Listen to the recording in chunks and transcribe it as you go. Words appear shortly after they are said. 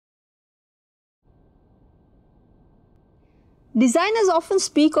Designers often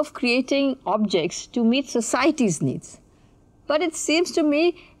speak of creating objects to meet society's needs. But it seems to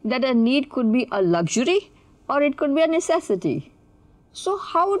me that a need could be a luxury or it could be a necessity. So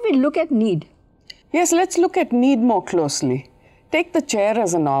how would we look at need? Yes, let's look at need more closely. Take the chair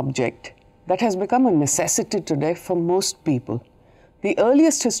as an object that has become a necessity today for most people. The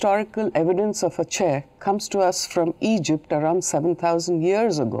earliest historical evidence of a chair comes to us from Egypt around 7,000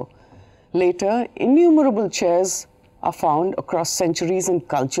 years ago. Later, innumerable chairs are found across centuries and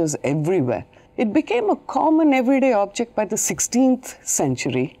cultures everywhere. It became a common everyday object by the 16th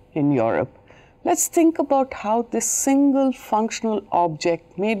century in Europe. Let's think about how this single functional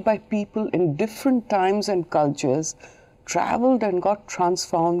object made by people in different times and cultures traveled and got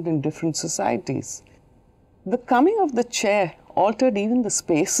transformed in different societies. The coming of the chair altered even the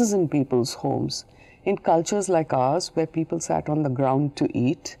spaces in people's homes. In cultures like ours, where people sat on the ground to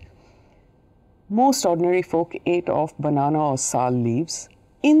eat, most ordinary folk ate off banana or sal leaves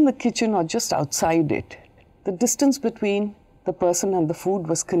in the kitchen or just outside it. The distance between the person and the food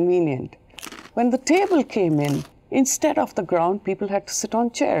was convenient. When the table came in, instead of the ground, people had to sit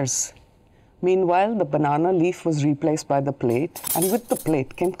on chairs. Meanwhile, the banana leaf was replaced by the plate, and with the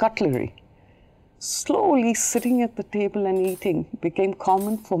plate came cutlery. Slowly, sitting at the table and eating became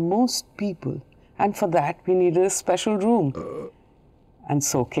common for most people, and for that we needed a special room. And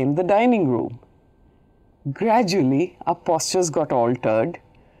so came the dining room. Gradually, our postures got altered,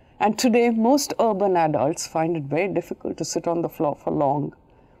 and today most urban adults find it very difficult to sit on the floor for long.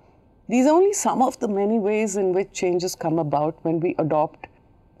 These are only some of the many ways in which changes come about when we adopt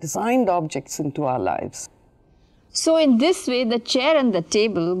designed objects into our lives. So in this way, the chair and the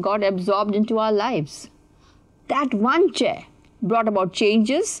table got absorbed into our lives. That one chair brought about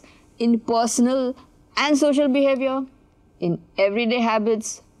changes in personal and social behavior, in everyday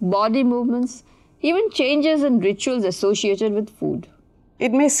habits, body movements, even changes in rituals associated with food.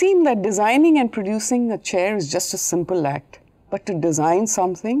 It may seem that designing and producing a chair is just a simple act, but to design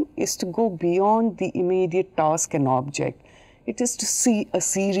something is to go beyond the immediate task and object. It is to see a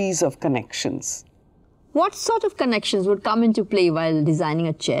series of connections. What sort of connections would come into play while designing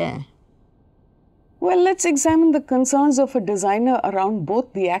a chair? Well, let's examine the concerns of a designer around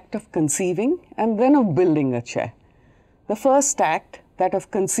both the act of conceiving and then of building a chair. The first act, that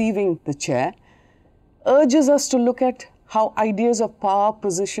of conceiving the chair, urges us to look at how ideas of power,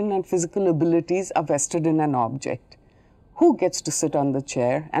 position, and physical abilities are vested in an object. Who gets to sit on the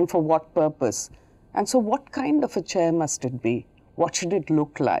chair and for what purpose? And so what kind of a chair must it be? What should it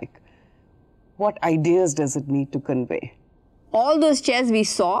look like? What ideas does it need to convey? All those chairs we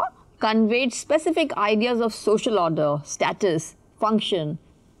saw conveyed specific ideas of social order, status, function,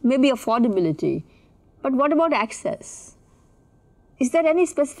 maybe affordability. But what about access? Is there any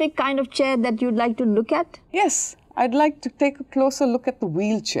specific kind of chair that you'd like to look at? Yes, I'd like to take a closer look at the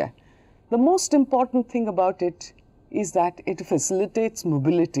wheelchair. The most important thing about it is that it facilitates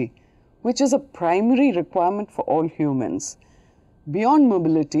mobility, which is a primary requirement for all humans. Beyond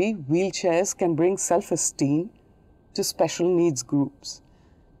mobility, wheelchairs can bring self-esteem to special needs groups.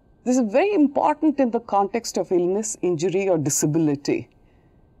 This is very important in the context of illness, injury, or disability.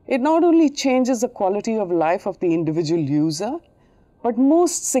 It not only changes the quality of life of the individual user, but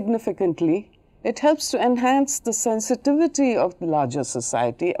most significantly, it helps to enhance the sensitivity of the larger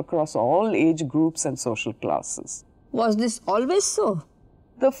society across all age groups and social classes. Was this always so?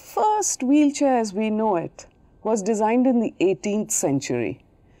 The first wheelchair as we know it was designed in the 18th century,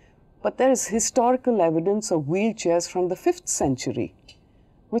 but there is historical evidence of wheelchairs from the 5th century,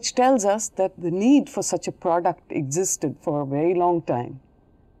 which tells us that the need for such a product existed for a very long time.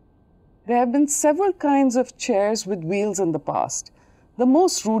 There have been several kinds of chairs with wheels in the past. The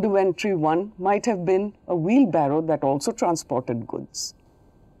most rudimentary one might have been a wheelbarrow that also transported goods.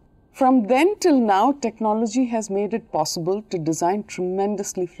 From then till now, technology has made it possible to design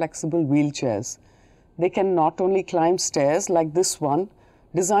tremendously flexible wheelchairs. They can not only climb stairs like this one,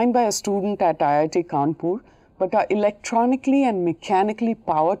 designed by a student at IIT Kanpur, but are electronically and mechanically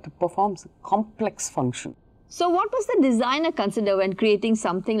powered to perform complex functions. So what does the designer consider when creating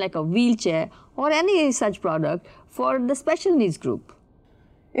something like a wheelchair or any such product for the special needs group?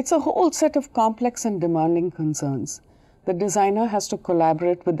 It's a whole set of complex and demanding concerns. The designer has to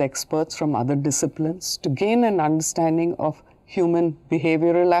collaborate with experts from other disciplines to gain an understanding of human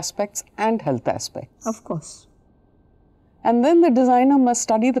behavioral aspects and health aspects. Of course. And then the designer must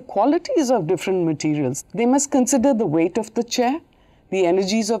study the qualities of different materials. They must consider the weight of the chair, the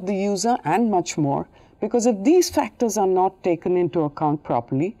energies of the user, and much more, because if these factors are not taken into account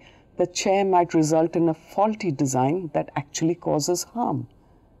properly, the chair might result in a faulty design that actually causes harm.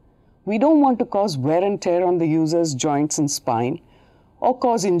 We don't want to cause wear and tear on the user's joints and spine, or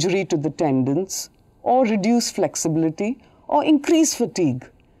cause injury to the tendons, or reduce flexibility, or increase fatigue.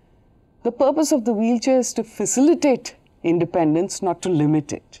 The purpose of the wheelchair is to facilitate independence, not to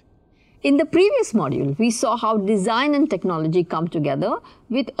limit it. In the previous module, we saw how design and technology come together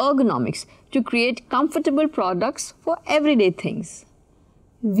with ergonomics to create comfortable products for everyday things.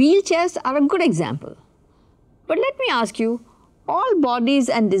 Wheelchairs are a good example. But let me ask you, all bodies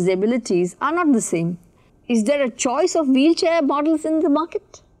and disabilities are not the same. Is there a choice of wheelchair models in the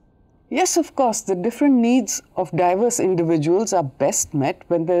market? Yes, of course, the different needs of diverse individuals are best met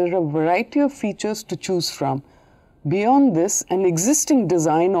when there are a variety of features to choose from. Beyond this, an existing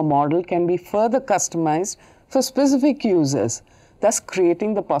design or model can be further customized for specific users, thus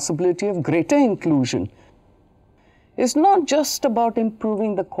creating the possibility of greater inclusion. It's not just about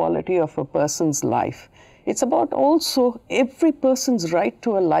improving the quality of a person's life. It's about also every person's right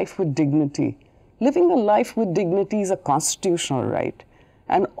to a life with dignity. Living a life with dignity is a constitutional right,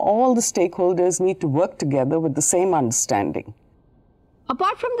 and all the stakeholders need to work together with the same understanding.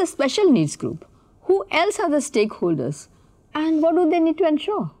 Apart from the special needs group, who else are the stakeholders and what do they need to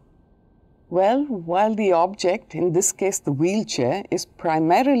ensure? Well, while the object, in this case the wheelchair, is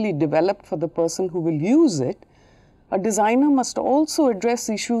primarily developed for the person who will use it, a designer must also address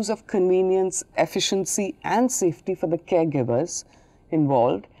issues of convenience, efficiency and safety for the caregivers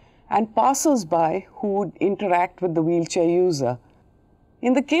involved and passers-by who would interact with the wheelchair user.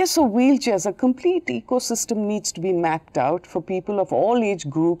 In the case of wheelchairs, a complete ecosystem needs to be mapped out for people of all age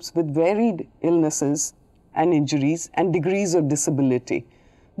groups with varied illnesses and injuries and degrees of disability.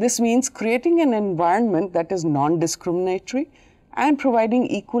 This means creating an environment that is non-discriminatory and providing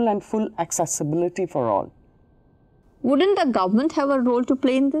equal and full accessibility for all. Wouldn't the government have a role to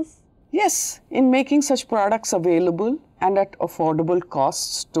play in this? Yes, in making such products available and at affordable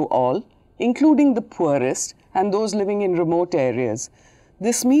costs to all, including the poorest and those living in remote areas.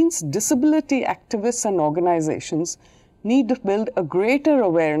 This means disability activists and organizations need to build a greater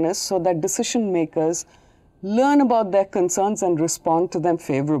awareness so that decision makers learn about their concerns and respond to them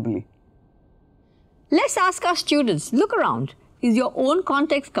favorably. Let's ask our students, look around. Is your own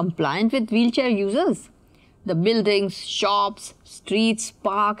context compliant with wheelchair users? The buildings, shops, streets,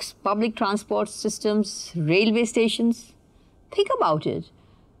 parks, public transport systems, railway stations. Think about it.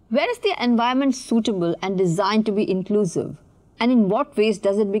 Where is the environment suitable and designed to be inclusive? And in what ways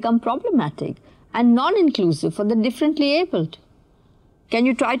does it become problematic and non-inclusive for the differently abled? Can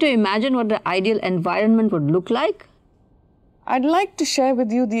you try to imagine what the ideal environment would look like? I'd like to share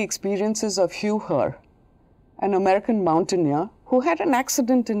with you the experiences of Hugh Herr, an American mountaineer who had an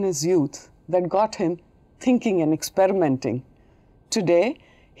accident in his youth that got him thinking and experimenting. Today,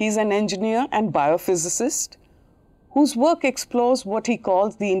 he's an engineer and biophysicist whose work explores what he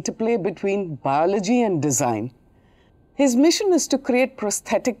calls the interplay between biology and design. His mission is to create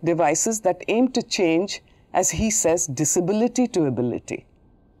prosthetic devices that aim to change, as he says, disability to ability.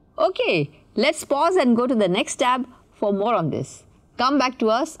 Okay, let's pause and go to the next tab for more on this. Come back to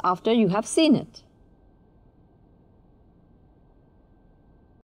us after you have seen it.